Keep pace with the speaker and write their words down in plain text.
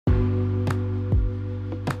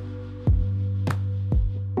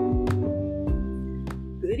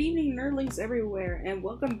nerdlings everywhere, and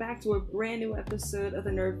welcome back to a brand new episode of the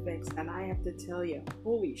Nerd Fix. And I have to tell you,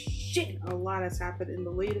 holy shit, a lot has happened in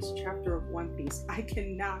the latest chapter of One Piece. I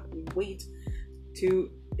cannot wait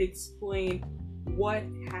to explain what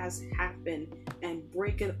has happened and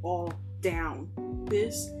break it all down.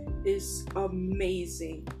 This is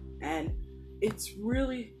amazing, and it's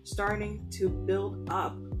really starting to build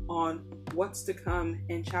up on what's to come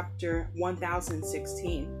in chapter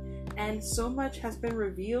 1016. And so much has been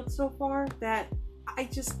revealed so far that I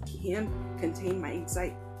just can't contain my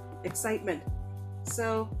excitement.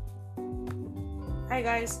 So, hi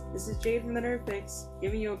guys, this is Jade from the Nerd Fix,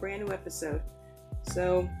 giving you a brand new episode.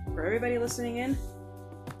 So, for everybody listening in,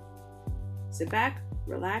 sit back,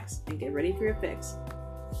 relax, and get ready for your fix.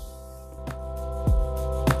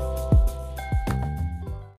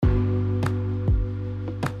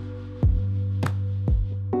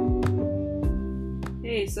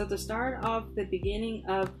 So to start off the beginning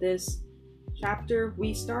of this chapter,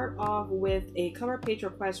 we start off with a cover page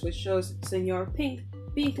request which shows Senor Pink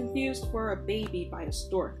being confused for a baby by a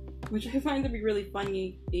stork, which I find to be really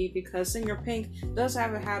funny because Senor Pink does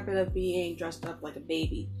have a habit of being dressed up like a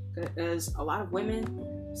baby, because a lot of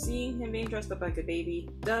women seeing him being dressed up like a baby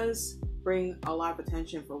does bring a lot of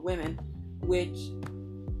attention for women, which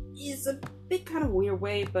is a bit kind of weird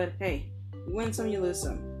way, but hey, you win some, you lose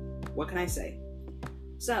some. What can I say?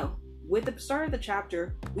 So, with the start of the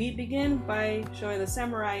chapter, we begin by showing the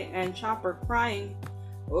samurai and Chopper crying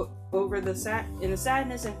over in the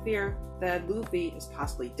sadness and fear that Luffy is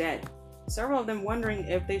possibly dead. Several of them wondering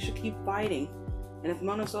if they should keep fighting, and if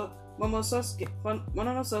Momonosuke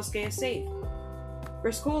is safe.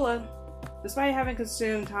 Griscola, despite having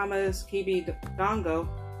consumed Tama's Kibi Dango,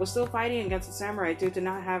 was still fighting against the samurai due to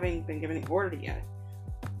not having been given an order yet.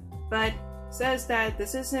 But says that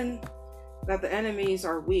this isn't that the enemies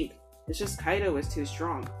are weak, it's just Kaido is too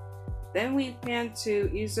strong. Then we pan to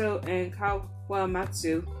Izo and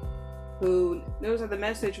Kawamatsu, who knows that the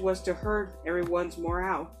message was to hurt everyone's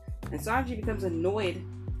morale, and Sanji becomes annoyed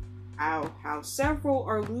how several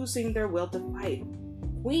are losing their will to fight.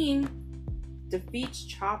 Queen defeats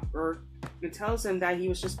Chopper and tells him that he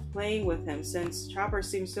was just playing with him since Chopper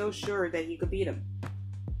seemed so sure that he could beat him.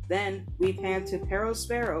 Then we pan to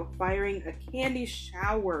Perospero firing a candy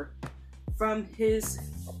shower from his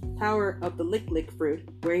power of the Lick fruit,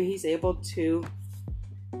 where he's able to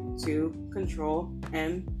control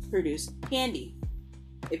and produce candy.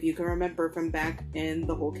 If you can remember from back in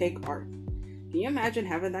the whole cake art. Can you imagine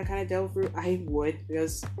having that kind of devil fruit? I would,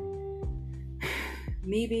 because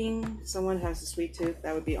me being someone who has a sweet tooth,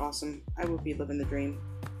 that would be awesome. I would be living the dream.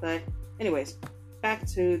 But anyways, back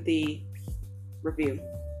to the review.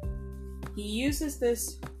 He uses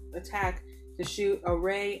this attack to shoot a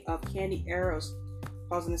ray of candy arrows,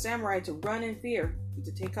 causing the samurai to run in fear and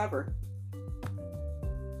to take cover.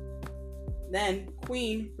 Then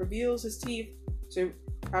Queen reveals his teeth to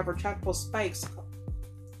have retractable spikes,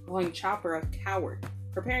 calling Chopper a coward,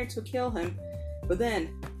 preparing to kill him. But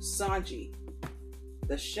then Sanji,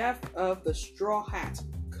 the chef of the Straw Hat,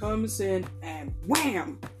 comes in and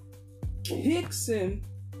wham! Kicks him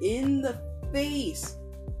in the face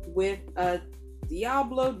with a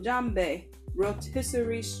Diablo Jambe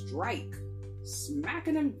rotisserie strike,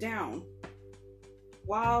 smacking him down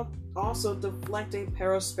while also deflecting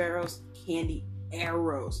Perospero's candy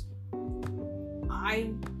arrows.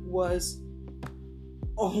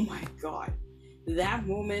 Oh my god, that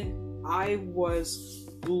moment I was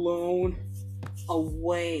blown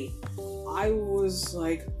away. I was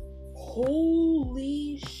like,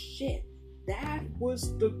 holy shit, that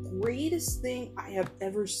was the greatest thing I have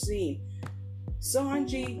ever seen.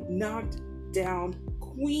 Sanji knocked down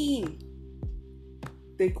Queen.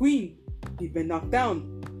 The Queen, he's been knocked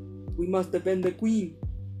down. We must defend the Queen.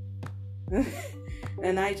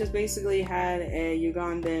 And I just basically had a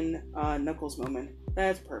Ugandan Knuckles moment.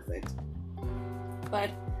 That's perfect. But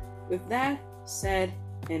with that said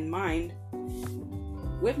in mind,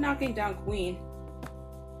 with knocking down Queen,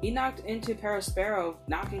 he knocked into Perospero,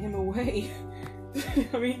 knocking him away.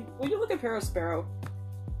 I mean, when you look at Perospero,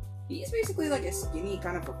 he's basically like a skinny,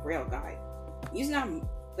 kind of a frail guy. He's not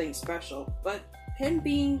nothing special, but him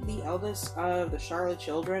being the eldest of the Charlotte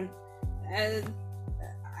children, I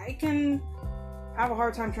can have a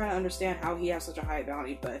hard time trying to understand how he has such a high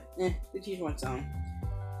bounty, but to teach one's own.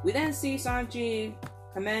 We then see Sanji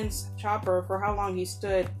commends Chopper for how long he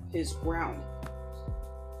stood his ground,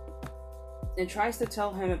 and tries to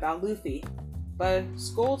tell him about Luffy, but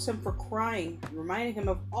scolds him for crying, reminding him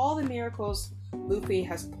of all the miracles Luffy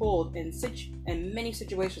has pulled in many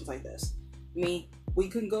situations like this. I mean, We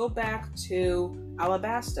can go back to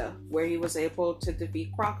Alabasta, where he was able to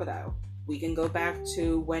defeat Crocodile. We can go back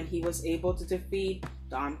to when he was able to defeat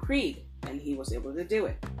Don Krieg, and he was able to do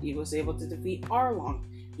it. He was able to defeat Arlong.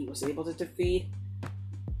 He was able to defeat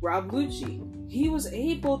Rob Lucci. He was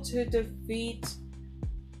able to defeat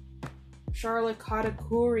Charlotte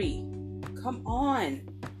Katakuri. Come on.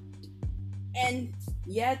 And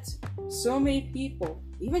yet, so many people,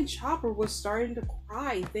 even Chopper, was starting to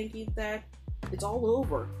cry, thinking that it's all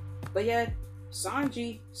over. But yet,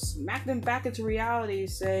 Sanji smacked him back into reality,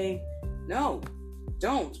 saying, no,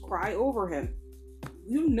 don't cry over him.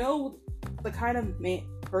 You know the kind of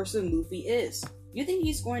person Luffy is. You think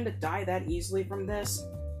he's going to die that easily from this?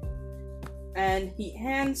 And he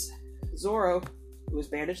hands Zoro, who is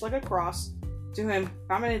bandaged like a cross, to him,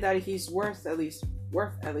 commenting that he's worth at least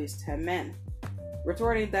 10 men,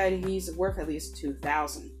 retorting that he's worth at least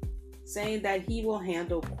 2,000, saying that he will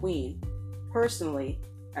handle Queen personally,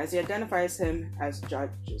 as he identifies him as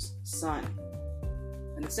Judge's son.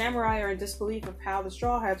 And the samurai are in disbelief of how the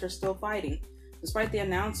Straw Hats are still fighting, despite the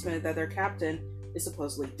announcement that their captain is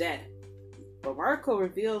supposedly dead. But Marco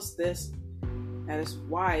reveals that this is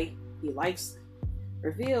why he likes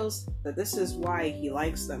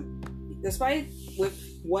them. Despite with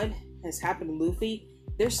what has happened to Luffy,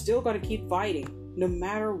 they're still going to keep fighting, no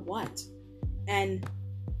matter what. And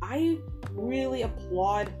I really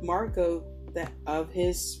applaud Marco of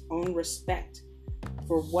his own respect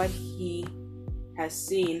for what he has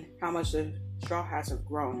seen, how much the Straw Hats have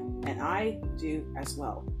grown, and I do as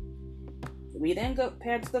well. We then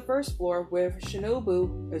pan to the first floor, where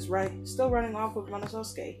Shinobu is still running off with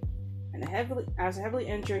Momonosuke, and as a heavily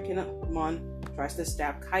injured Kinemon tries to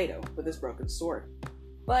stab Kaido with his broken sword.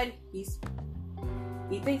 But he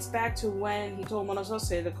thinks back to when he told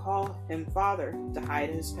Momonosuke to call him father to hide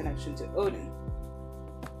his connection to Odin,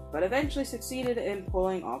 but eventually succeeded in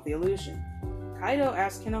pulling off the illusion. Kaido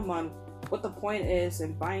asks Kinemon what the point is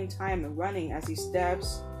in buying time and running as he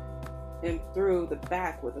stabs him through the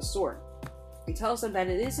back with a sword. He tells him that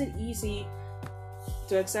it isn't easy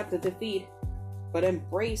to accept the defeat, but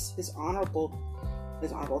embrace his honorable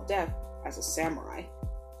death as a samurai.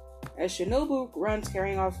 As Shinobu runs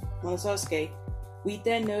carrying off Momonosuke, we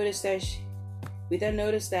then notice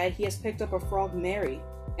that he has picked up a frog Mary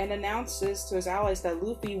and announces to his allies that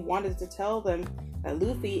Luffy wanted to tell them that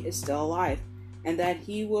Luffy is still alive and that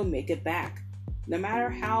he will make it back. No matter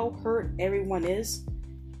how hurt everyone is,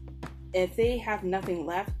 if they have nothing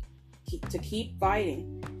left to keep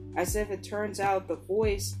fighting, as if it turns out the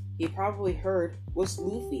voice he probably heard was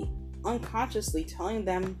Luffy, unconsciously telling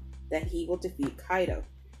them that he will defeat Kaido.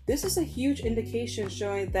 This is a huge indication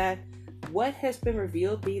showing that what has been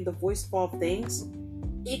revealed being the voice of all things,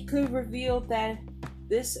 it could reveal that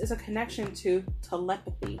this is a connection to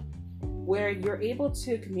telepathy, where you're able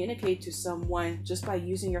to communicate to someone just by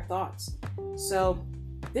using your thoughts. So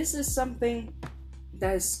this is something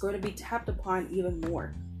that is going to be tapped upon even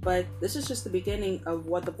more. But this is just the beginning of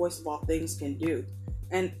what the voice of all things can do.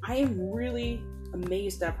 And I am really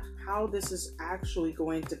amazed at how this is actually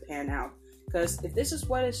going to pan out. Because if this is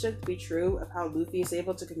what is should be true of how Luffy is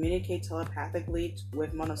able to communicate telepathically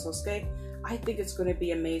with Momonosuke, I think it's going to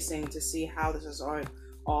be amazing to see how this is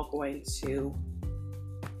all going to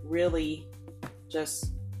really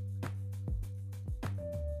just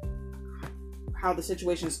how the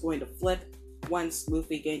situation is going to flip once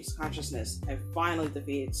Luffy gains consciousness and finally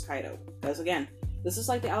defeats Kaido. Because again, this is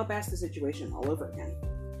like the Alabasta situation all over again.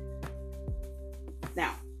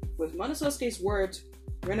 Now, with Momonosuke's words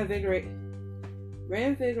reinvigorating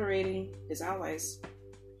his allies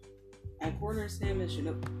and corners him in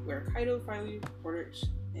Shinobu, where Kaido finally corners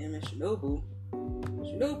him in Shinobu,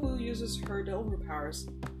 Shinobu uses her Delver powers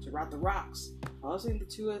to rout the rocks, causing the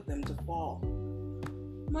two of them to fall.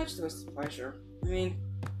 Much to his pleasure. I mean,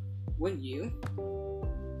 wouldn't you?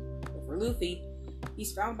 But for Luffy,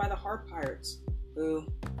 he's found by the Heart Pirates, who,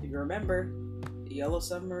 if you remember, the Yellow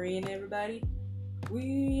Submarine, everybody?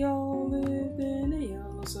 We all live in a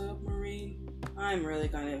yellow submarine. I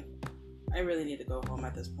really need to go home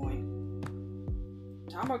at this point.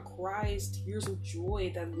 Tama cries tears of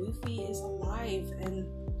joy that Luffy is alive, and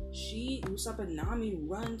she, Usopp, and Nami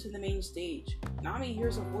run to the main stage. Nami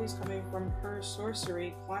hears a voice coming from her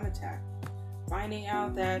sorcery Climatak, finding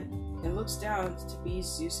out that it looks down to be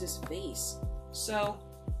Zeus's face. So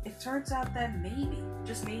it turns out that maybe,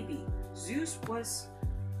 just maybe, Zeus was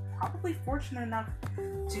probably fortunate enough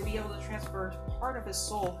to be able to transfer part of his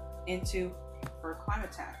soul into her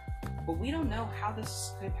Climatak. But we don't know how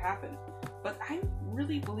this could happen. But I'm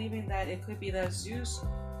really believing that it could be that Zeus,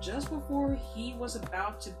 just before he was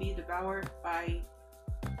about to be devoured by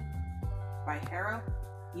by Hera,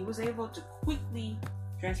 he was able to quickly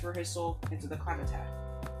transfer his soul into the Clementine.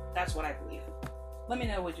 That's what I believe. Let me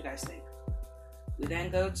know what you guys think. We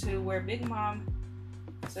then go to where Big Mom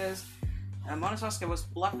says Mona Sasuke was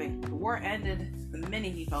bluffing. The war ended the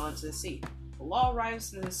minute he fell into the sea. The law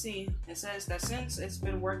arrives in the sea and says that since it's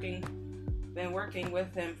been working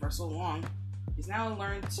with him for so long, he's now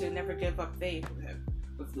learned to never give up faith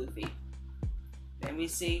with Luffy. Then we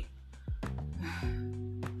see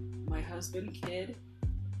my husband Kid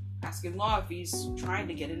asking Law if he's trying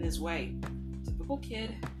to get in his way. Typical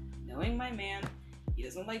Kid, knowing my man, he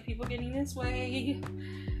doesn't like people getting in his way,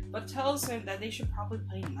 but tells him that they should probably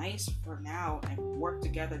play nice for now and work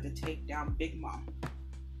together to take down Big Mom.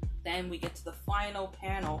 Then we get to the final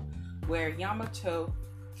panel where Yamato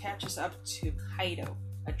catches up to Kaido,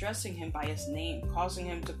 addressing him by his name, causing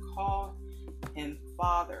him to call him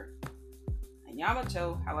father. And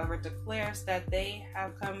Yamato, however, declares that they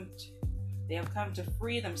have come to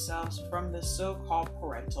free themselves from the so-called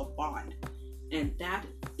parental bond. And that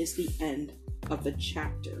is the end of the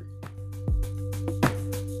chapter.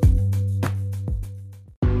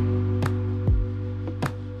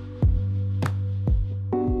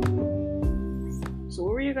 So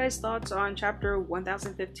what were your guys' thoughts on chapter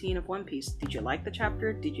 1015 of One Piece? Did you like the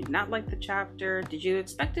chapter? Did you not like the chapter? Did you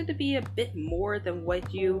expect it to be a bit more than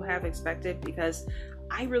what you have expected? Because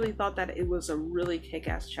I really thought that it was a really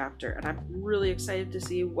kick-ass chapter, and I'm really excited to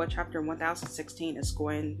see what chapter 1016 is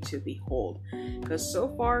going to behold. Because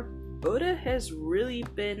so far, Oda has really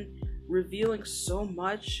been revealing so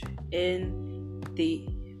much in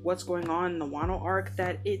what's going on in the Wano arc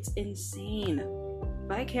that it's insane.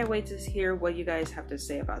 But I can't wait to hear what you guys have to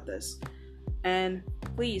say about this. And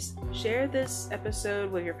please share this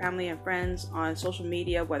episode with your family and friends on social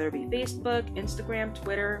media, whether it be Facebook, Instagram,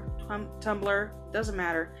 Twitter, Tumblr, doesn't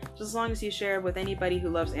matter. Just as long as you share it with anybody who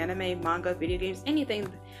loves anime, manga, video games,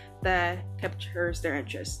 anything that captures their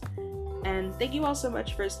interest. And thank you all so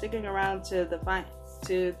much for sticking around to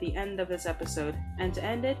the end of this episode. And to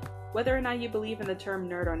end it, whether or not you believe in the term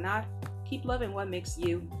nerd or not, keep loving what makes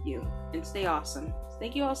you, you, and stay awesome.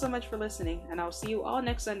 Thank you all so much for listening, and I'll see you all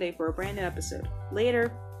next Sunday for a brand new episode.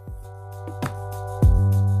 Later!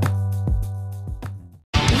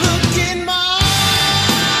 Look in my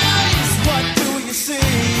eyes, what do you see?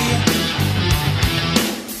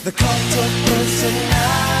 The cult of personality.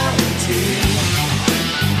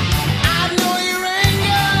 I know your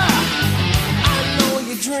anger, I know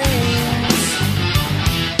your dreams.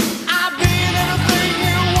 I've been everything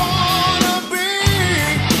you wanna be.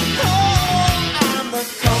 Oh, I'm the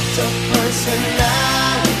cult of personality.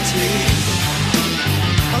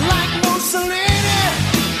 Like Mussolini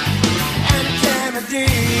and Kennedy,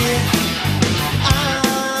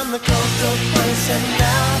 I'm the cult of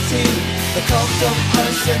personality. The cult of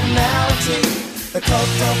personality. The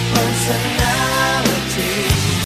cult of personality.